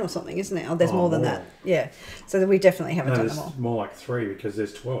each zone or something, isn't there? Oh, there's more than that. Yeah. So we definitely haven't done them all. More like 3 because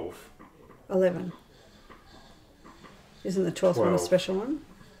there's 12. 11. Isn't the 12th one a special one?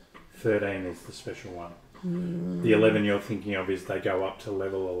 13 is the special one. The 11 you're thinking of is they go up to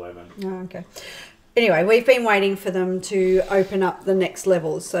level 11. Oh, okay. Anyway, we've been waiting for them to open up the next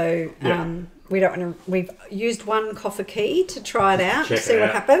levels, so we don't want to. We've used one coffer key to try it out, to see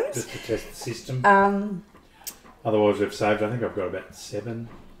what happens. Just to test the system. Otherwise, we've saved. I think I've got about 7.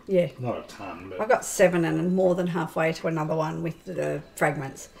 Yeah, not a ton, but I've got 7 and more than halfway to another one with the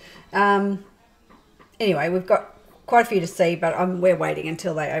fragments. Anyway, we've got quite a few to see, but we're waiting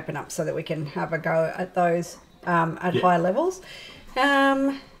until they open up so that we can have a go at those at higher levels.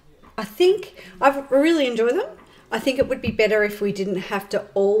 I think I really enjoy them. I think it would be better if we didn't have to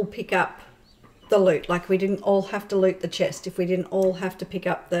all pick up the loot. Like, we didn't all have to loot the chest. If we didn't all have to pick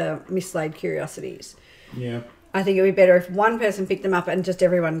up the mislaid curiosities. Yeah. I think it would be better if one person picked them up and just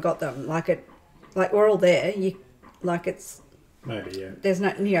everyone got them. Like we're all there. It's maybe, yeah. There's no,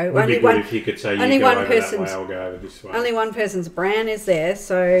 it would be good if you could say, you go over that way, I'll go over this way. Only one person's brand is there,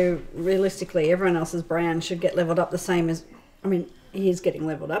 so realistically everyone else's brand should get leveled up the same as, I mean, he is getting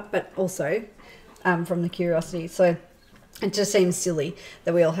leveled up, but also from the curiosity. So it just seems silly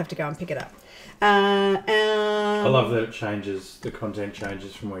that we all have to go and pick it up. I love that it changes, the content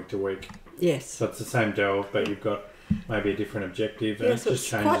changes from week to week. Yes. So it's the same delve, but you've got maybe a different objective, and yes, it just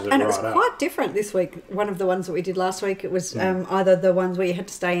changes it right up. And it's quite different this week. One of the ones that we did last week, it was either the ones where you had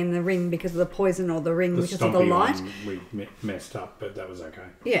to stay in the ring because of the poison, or the ring because of the light. One we messed up, but that was okay.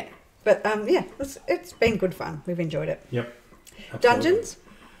 Yeah. But it's been good fun. We've enjoyed it. Yep. Absolutely. Dungeons?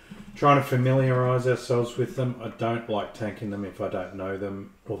 Trying to familiarise ourselves with them. I don't like tanking them if I don't know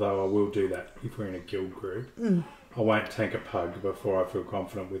them, although I will do that if we're in a guild group. I won't tank a pug before I feel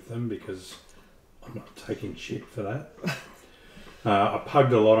confident with them, because I'm not taking shit for that. I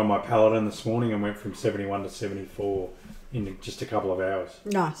pugged a lot on my paladin this morning and went from 71 to 74 in just a couple of hours.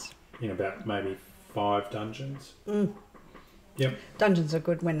 Nice. In about maybe 5 dungeons. Yep. Dungeons are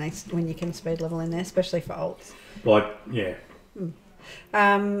good when you can speed level in there, especially for alts. Like, yeah.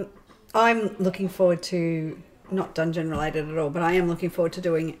 I'm looking forward to, not dungeon related at all, but I am looking forward to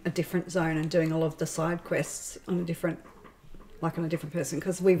doing a different zone and doing all of the side quests on a different person,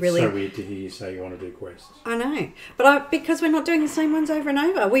 because we really... It's so weird to hear you say you want to do quests. I know, but because we're not doing the same ones over and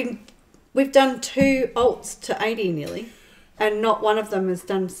over. We've done 2 alts to 80 nearly, and not one of them has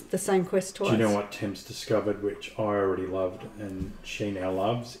done the same quest twice. Do you know what Tim's discovered, which I already loved and she now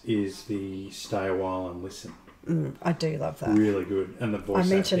loves, is the stay a while and listen. I do love that. Really good. And the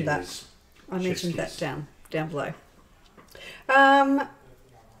voice acting is... I mentioned that down below.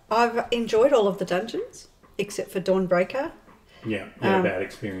 I've enjoyed all of the dungeons, except for Dawnbreaker. Yeah, we had a bad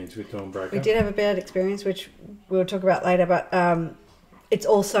experience with Dawnbreaker. We did have a bad experience, which we'll talk about later, but it's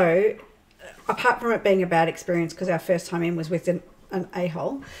also, apart from it being a bad experience because our first time in was with an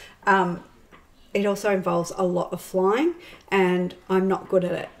a-hole, it also involves a lot of flying, and I'm not good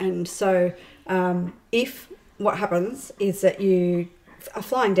at it. And so if what happens is that you are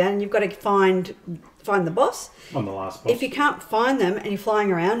flying down and you've got to find the boss. On the last boss. If you can't find them and you're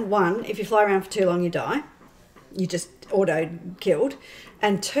flying around, 1, if you fly around for too long, you die. You just auto-killed.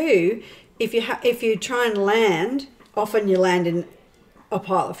 And 2, if you try and land, often you land in a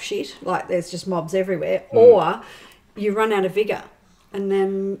pile of shit, like there's just mobs everywhere, or you run out of vigour and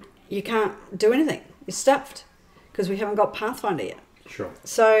then you can't do anything. You're stuffed because we haven't got Pathfinder yet. Sure.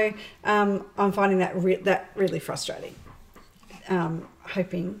 So I'm finding that really frustrating.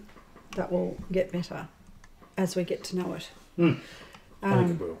 Hoping that will get better as we get to know it. I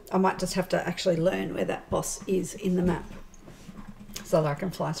think it will. I might just have to actually learn where that boss is in the map so that I can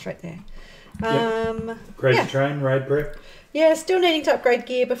fly straight there. Crazy train, raid prep. Yeah, still needing to upgrade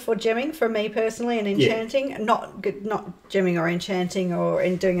gear before gemming for me personally, and enchanting. Not gemming or enchanting or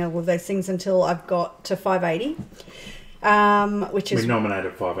doing all of those things until I've got to 580. Which is... We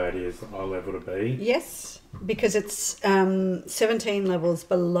nominated 580 as the high level to be. Yes, because it's 17 levels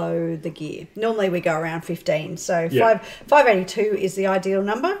below the gear. Normally we go around 15, so 582 is the ideal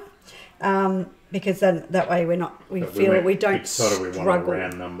number, because then that way we don't struggle. We want a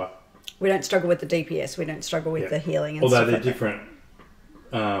round number. We don't struggle with the DPS. We don't struggle with the healing. And although they're different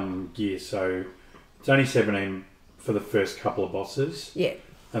gear, so it's only 17 for the first couple of bosses. Yeah.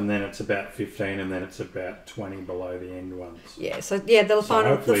 And then it's about 15, and then it's about 20 below the end ones. Yeah, so the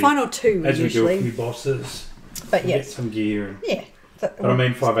final 2 as usually. We do a few bosses, but get some gear. And, but I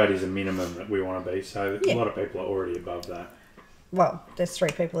mean, 580 is a minimum that we want to be, so a lot of people are already above that. Well, there's 3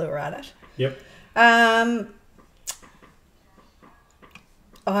 people who are at it. Yep.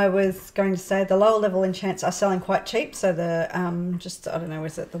 I was going to say the lower level enchants are selling quite cheap, so the I don't know,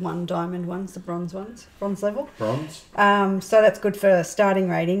 is it the 1 diamond ones, the bronze ones, bronze level? Bronze. So that's good for starting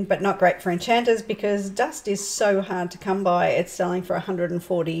rating, but not great for enchanters because dust is so hard to come by. It's selling for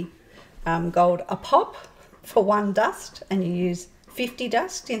 140 gold a pop for 1 dust, and you use 50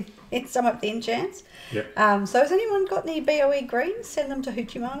 dust in some of the enchants. Yep. So has anyone got any BOE greens? Send them to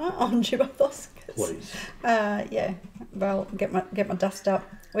Huchimana on Jubathos. Please. Yeah, well, get my dust up.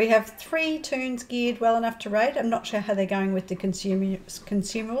 We have 3 toons geared well enough to raid. I'm not sure how they're going with the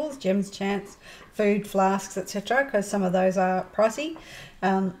consumables, gems, chants, food, flasks, etc., because some of those are pricey.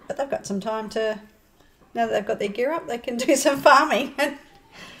 But they've got some time to, now that they've got their gear up, they can do some farming.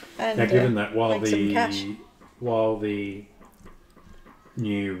 And Now, given that make some cash. while the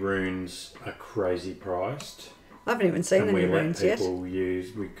new runes are crazy priced, I haven't even seen the and new runes yet.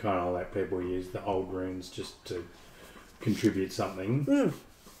 we kind of let people use the old runes just to contribute something.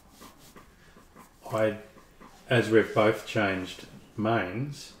 As we've both changed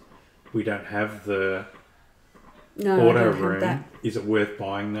mains, we don't have the No, I auto don't have rune. that. Is it worth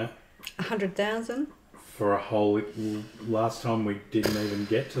buying that 100,000. for a whole? Last time we didn't even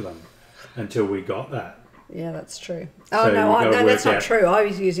get to them until we got that. Yeah, that's true. So Oh you've no, gotta no, that's work not out- true. I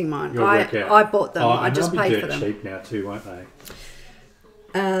was using mine. You'll work out. I bought them. Oh, I and just they'll be paid dirt for them. cheap now too, won't they?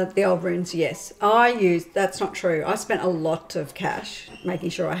 The old runes, yes. That's not true. I spent a lot of cash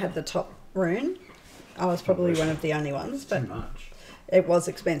making sure I had the top rune. I was probably one of the only ones, but Too much. it was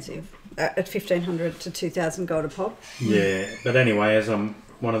expensive. At 1,500 to 2,000 gold a pop. Yeah, but anyway, as I'm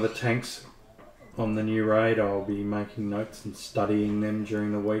one of the tanks on the new raid, I'll be making notes and studying them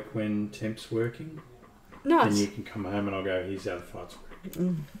during the week when Temp's working. Nice. And you can come home and I'll go, here's how the fight's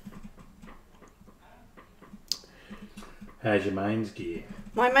working. How's your mains gear?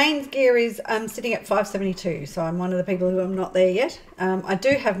 My main gear is sitting at 572, so I'm one of the people who am not there yet. I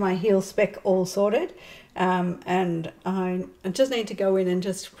do have my heal spec all sorted, and I just need to go in and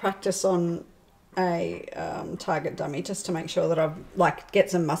just practice on a target dummy just to make sure that I've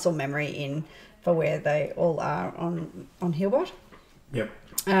get some muscle memory in for where they all are on Healbot. Yep.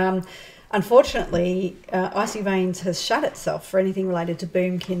 Unfortunately, Icy Veins has shut itself for anything related to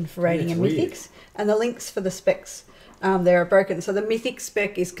Boomkin for raiding it's and weird. mythics, and the links for the specs they're broken. So the mythic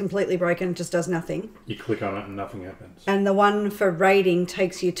spec is completely broken, just does nothing, You click on it and nothing happens. and the one for raiding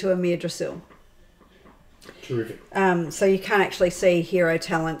takes you to a Mirdrasil. Terrific. So you can't actually see hero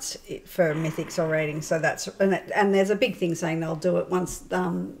talents for mythics or raiding. So that's and there's a big thing saying they'll do it once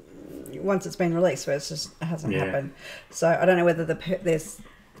it's been released, where it just hasn't happened. So I don't know whether there's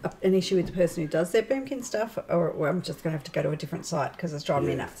an issue with the person who does their Boomkin stuff, or I'm just going to have to go to a different site because it's driving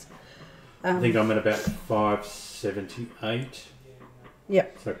me nuts. I think I'm at about 578.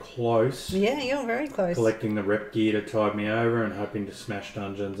 Yep. So close. Yeah, you're very close. Collecting the rep gear to tide me over and hoping to smash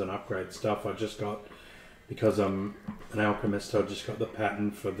dungeons and upgrade stuff. I just got, because I'm an alchemist, I just got the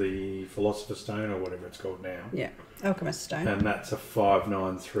pattern for the Philosopher's Stone or whatever it's called now. Yeah, Alchemist Stone. And that's a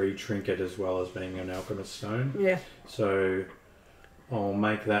 593 trinket as well as being an alchemist stone. Yeah. So I'll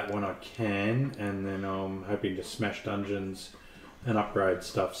make that when I can, and then I'm hoping to smash dungeons and upgrade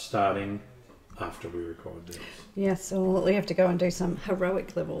stuff starting after we record this. Yes, so we have to go and do some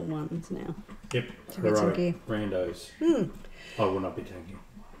heroic level ones now. Yep, To get some gear. randos. I will not be tanking.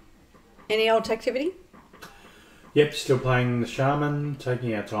 Any old activity? Yep, still playing the shaman,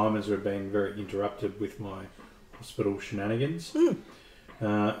 taking our time as we've been very interrupted with my hospital shenanigans.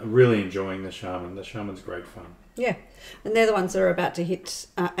 Really enjoying the shaman. The shaman's great fun. Yeah, and they're the ones that are about to hit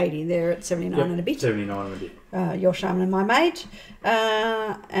 80. They're at 79 and a bit. 79 and a bit. Your shaman and my mage.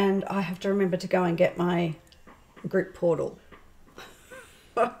 And I have to remember to go and get my group portal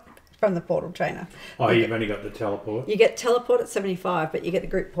from the portal trainer. Oh, you've only got the teleport? You get teleport at 75, but you get the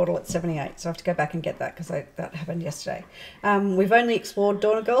group portal at 78. So I have to go back and get that because that happened yesterday. We've only explored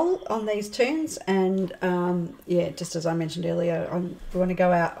Dornagol on these tunes, and just as I mentioned earlier, we want to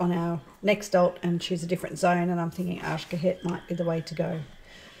go out on our next alt and choose a different zone, and I'm thinking Ashkahet might be the way to go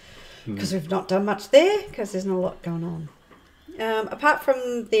because we've not done much there because there's not a lot going on. Apart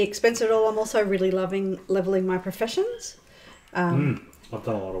from the expense of it all, I'm also really loving leveling my professions. I've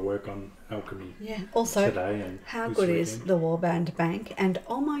done a lot of work on alchemy Also, today. And how this good is weekend. the Warband Bank? And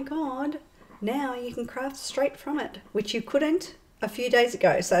oh my god, now you can craft straight from it, which you couldn't a few days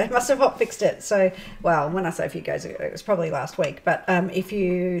ago. So they must have hot fixed it. So, well, when I say a few days ago, it was probably last week. But if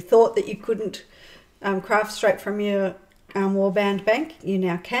you thought that you couldn't craft straight from your Warband Bank, you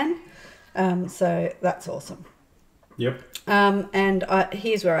now can. So that's awesome. Yep. And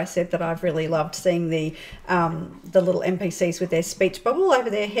here's where I said that I've really loved seeing the little NPCs with their speech bubble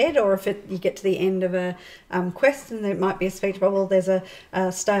over their head, or if you get to the end of a quest and there might be a speech bubble, there's a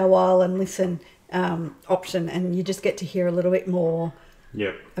stay a while and listen option, and you just get to hear a little bit more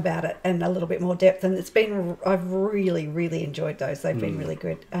about it and a little bit more depth. And I've really, really enjoyed those. They've been really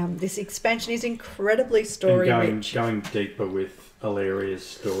good. This expansion is incredibly story rich. Going deeper with hilarious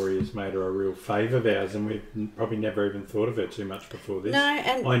story has made her a real fave of ours, and we've probably never even thought of her too much before this. No,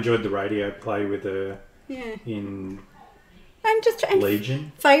 and I enjoyed the radio play with her yeah, in and just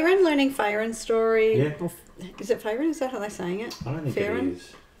Legion. Feyrin, learning Feyrin's story. Yeah. Or, is it Feyrin? Is that how they're saying it? I don't think Feyrin? it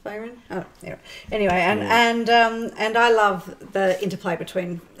is. Feyrin? Oh, yeah. Anyway, and I love the interplay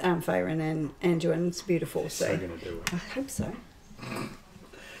between Feyrin and Anduin. It's beautiful. So So going to do it. I hope so.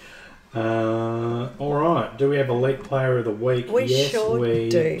 All right. Do we have Elite Player of the Week? We yes, sure we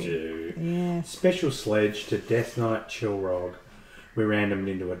do. Yeah. Special Sledge to Death Knight Chilrog. We randomed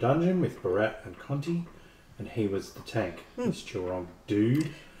into a dungeon with Barat and Conti, and he was the tank. This Chilrog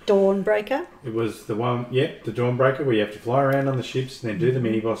dude. Dawnbreaker. It was the one, the Dawnbreaker, where you have to fly around on the ships and then do the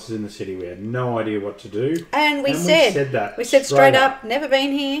mini bosses in the city. We had no idea what to do. And we said said that. straight up, never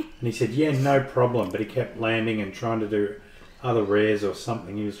been here. And he said, yeah, no problem. But he kept landing and trying to do other rares or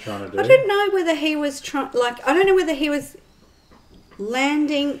something he was trying to do. I don't know whether he was I don't know whether he was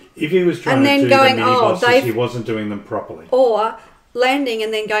landing If he was trying and to then do going, the mini oh, bosses, he wasn't doing them properly. or landing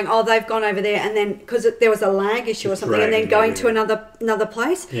and then going, oh, they've gone over there, and then because there was a lag issue or Just something, and then dragging going to everything. another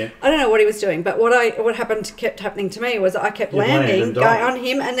place. Yeah. I don't know what he was doing, but what kept happening to me was I kept You'd land landing, and going die. on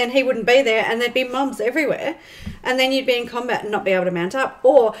him, and then he wouldn't be there, and there'd be mobs everywhere, and then you'd be in combat and not be able to mount up,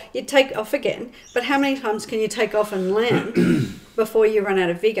 or you'd take off again. But how many times can you take off and land before you run out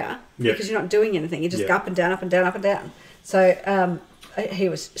of vigor? Yep. Because you're not doing anything. You just Yep. go up and down, up and down, up and down. So he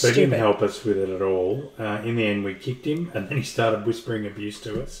was So he stupid. didn't help us with it at all. In the end, we kicked him, and then he started whispering abuse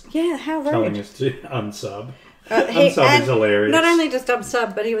to us, Yeah, how rude. telling us to unsub. He- Unsub and is hilarious. Not only just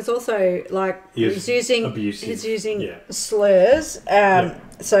sub, but he was also He was he's using abusive. He's using Yeah. slurs.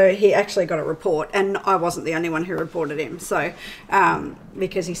 So he actually got a report, and I wasn't the only one who reported him. So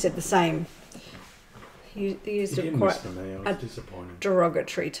because he said the same, he used He a didn't quite whisper me. I was disappointed.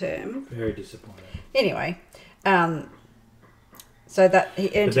 derogatory term. Very disappointed. Anyway, so that he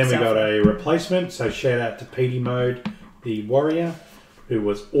earned But then we himself got a replacement, so shout out to Petey Mode, the warrior, who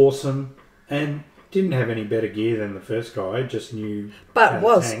was awesome and didn't have any better gear than the first guy, just knew how but to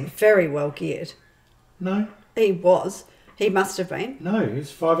was tank. very well geared. No, He was. He must have been. no,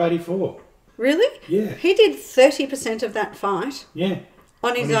 he's 584. Really? Yeah. He did 30% of that fight Yeah,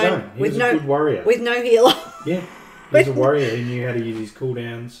 on his own, He with was no a good warrior. with no healer. Yeah, he was a warrior. He knew how to use his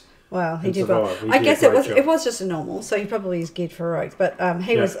cooldowns. Well, he And did well. survive. He I did a guess it great job. was just a normal, so he probably is geared for heroics. But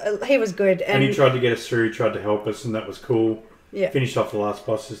he Yeah. was good, And and, he tried to get us through, tried to help us, and that was cool. yeah, Finished off the last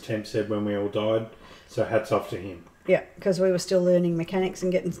boss, as Tem said, when we all died. So hats off to him. yeah, because we were still learning mechanics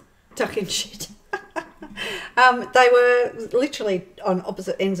and getting stuck in shit. They were literally on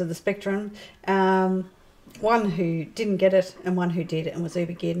opposite ends of the spectrum. One who didn't get it, and one who did, and was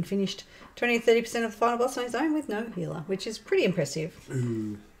uber geared and finished 20 or 30% of the final boss on his own with no healer, which is pretty impressive.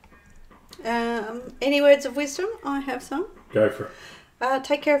 Any words of wisdom? I have some. Go for it.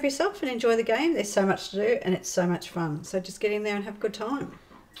 Take care of yourself and enjoy the game. There's so much to do and it's so much fun. So just get in there and have a good time.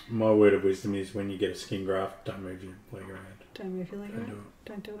 My word of wisdom is when you get a skin graft, don't move your leg around. Don't move your leg Don't around. do it.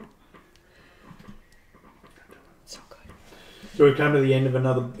 Don't do it. It's not good. So we've come to the end of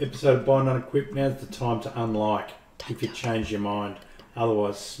another episode of Buy Not Equip. Now's the time to unlike if you change your mind.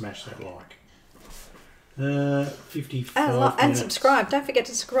 Otherwise, smash that like. 55 And minutes. subscribe. Don't forget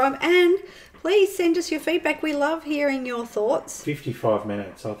to subscribe. And please send us your feedback. We love hearing your thoughts. 55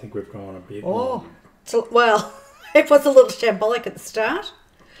 minutes. I think we've gone a bit Oh, long. well, it was a little shambolic at the start.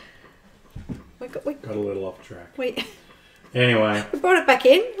 We Got a little off track. we Anyway, brought it back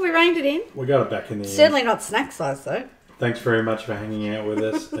in. We reined it in. we got it back in the end. Certainly not snack size though. Thanks very much for hanging out with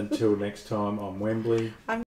us. Until next time, I'm Wembley.